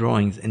technical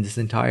drawings in this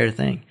entire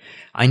thing.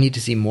 I need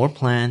to see more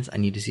plans. I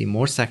need to see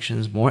more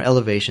sections, more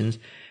elevations.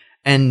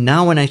 And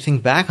now when I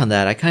think back on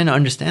that, I kind of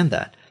understand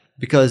that.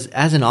 Because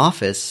as an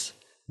office,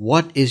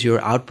 what is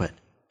your output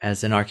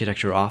as an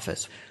architecture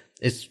office?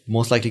 It's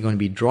most likely going to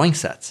be drawing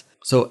sets.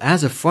 So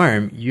as a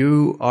firm,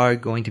 you are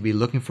going to be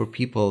looking for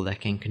people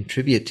that can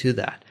contribute to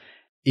that.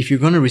 If you're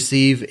going to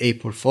receive a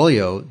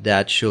portfolio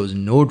that shows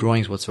no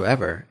drawings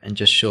whatsoever and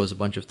just shows a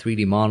bunch of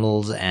 3D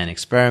models and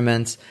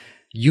experiments,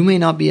 you may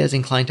not be as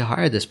inclined to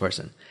hire this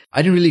person.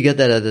 I didn't really get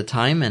that at the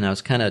time, and I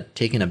was kind of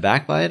taken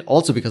aback by it.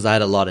 Also because I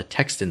had a lot of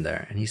text in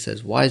there. And he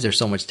says, why is there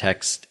so much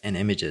text and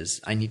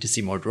images? I need to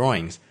see more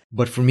drawings.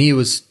 But for me, it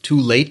was too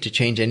late to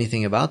change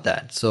anything about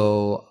that.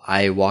 So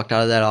I walked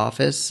out of that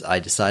office. I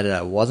decided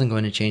I wasn't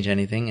going to change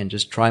anything and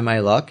just try my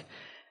luck.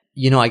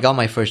 You know, I got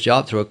my first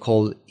job through a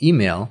cold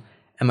email,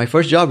 and my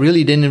first job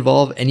really didn't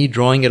involve any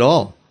drawing at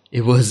all.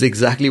 It was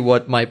exactly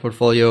what my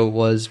portfolio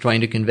was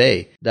trying to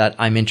convey, that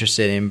I'm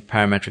interested in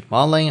parametric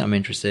modeling, I'm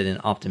interested in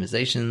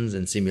optimizations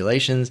and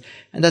simulations,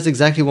 and that's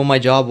exactly what my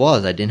job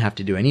was. I didn't have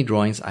to do any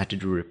drawings. I had to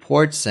do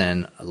reports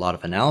and a lot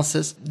of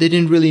analysis. They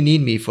didn't really need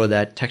me for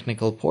that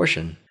technical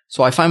portion.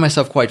 So I find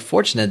myself quite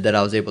fortunate that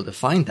I was able to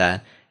find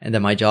that and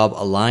that my job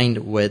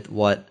aligned with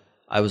what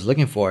I was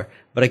looking for.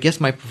 But I guess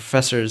my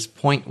professor's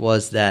point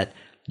was that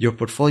your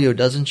portfolio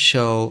doesn't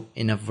show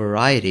enough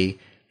variety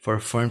for a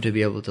firm to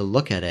be able to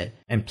look at it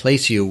and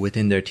place you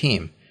within their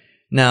team.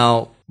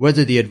 Now,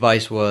 whether the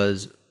advice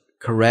was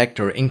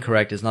correct or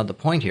incorrect is not the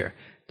point here.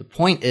 The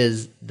point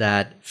is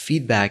that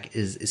feedback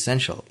is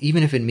essential,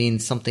 even if it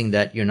means something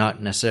that you're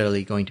not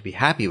necessarily going to be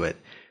happy with.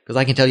 Because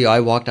I can tell you, I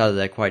walked out of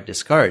that quite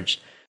discouraged,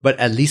 but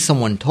at least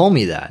someone told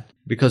me that.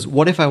 Because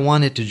what if I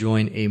wanted to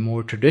join a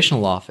more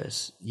traditional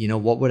office? You know,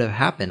 what would have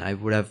happened? I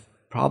would have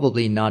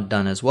probably not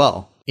done as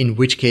well. In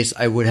which case,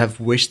 I would have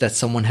wished that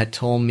someone had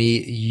told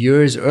me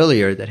years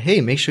earlier that,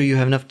 hey, make sure you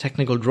have enough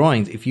technical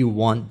drawings if you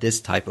want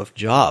this type of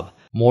job.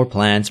 More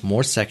plans,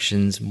 more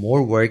sections,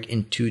 more work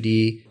in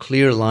 2D,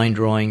 clear line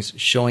drawings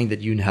showing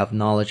that you have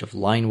knowledge of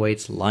line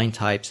weights, line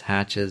types,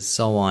 hatches,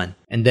 so on.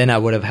 And then I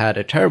would have had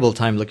a terrible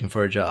time looking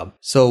for a job.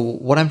 So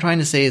what I'm trying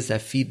to say is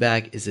that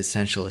feedback is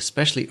essential,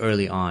 especially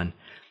early on.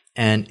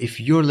 And if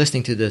you're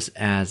listening to this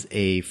as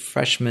a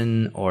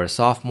freshman or a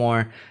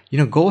sophomore,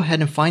 go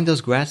ahead and find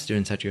those grad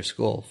students at your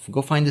school.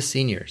 Go find the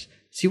seniors.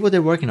 See what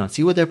they're working on.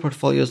 See what their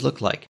portfolios look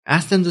like.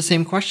 Ask them the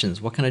same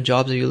questions. What kind of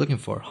jobs are you looking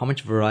for? How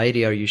much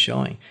variety are you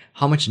showing?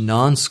 How much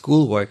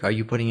non-school work are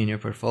you putting in your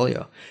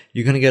portfolio?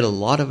 You're going to get a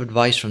lot of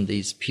advice from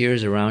these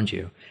peers around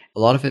you. A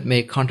lot of it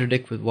may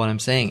contradict with what I'm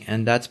saying,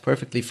 and that's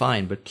perfectly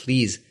fine, but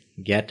please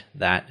get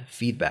that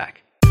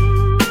feedback.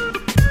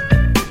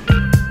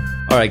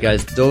 Alright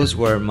guys, those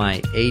were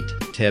my 8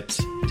 tips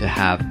to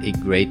have a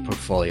great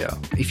portfolio.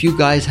 If you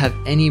guys have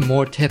any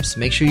more tips,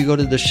 make sure you go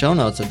to the show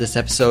notes of this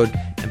episode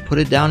and put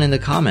it down in the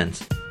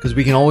comments, because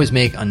we can always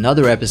make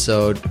another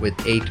episode with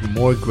 8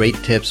 more great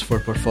tips for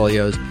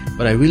portfolios,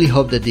 but I really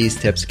hope that these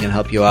tips can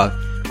help you out.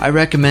 I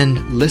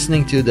recommend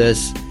listening to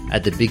this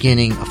at the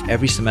beginning of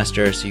every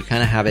semester so you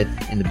kind of have it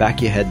in the back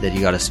of your head that you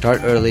got to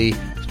start early,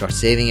 start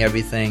saving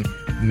everything,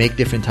 make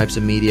different types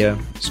of media,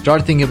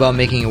 start thinking about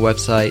making a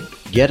website,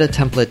 get a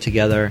template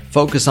together,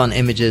 focus on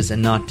images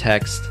and not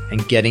text,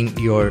 and getting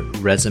your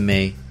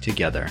resume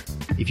together.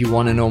 If you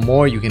want to know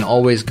more, you can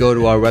always go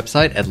to our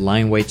website at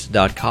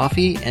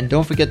lionweights.coffee, and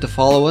don't forget to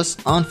follow us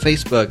on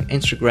Facebook,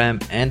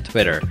 Instagram, and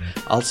Twitter.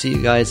 I'll see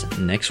you guys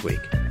next week.